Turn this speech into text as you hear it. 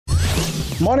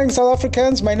Morning, South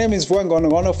Africans. My name is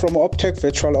Vuangono from Opteck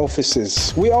Virtual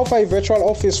Offices. We offer a virtual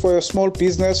office for your small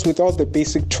business with all the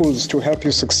basic tools to help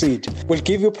you succeed. We'll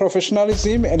give you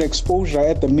professionalism and exposure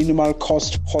at the minimal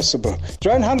cost possible.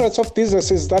 Join hundreds of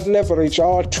businesses that leverage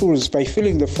our tools by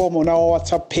filling the form on our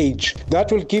WhatsApp page.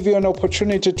 That will give you an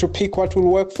opportunity to pick what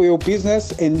will work for your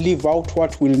business and leave out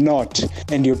what will not,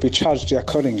 and you'll be charged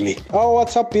accordingly. Our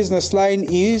WhatsApp business line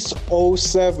is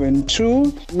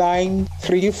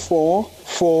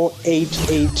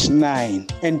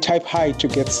 072-934-4889 and type hi to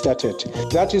get started.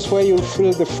 That is where you'll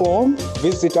fill the form,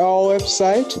 visit our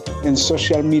website and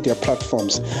social media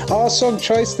platforms. Our song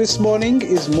choice this morning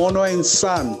is Mono and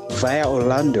Sun via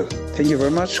Orlando. Thank you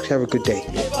very much. Have a good day.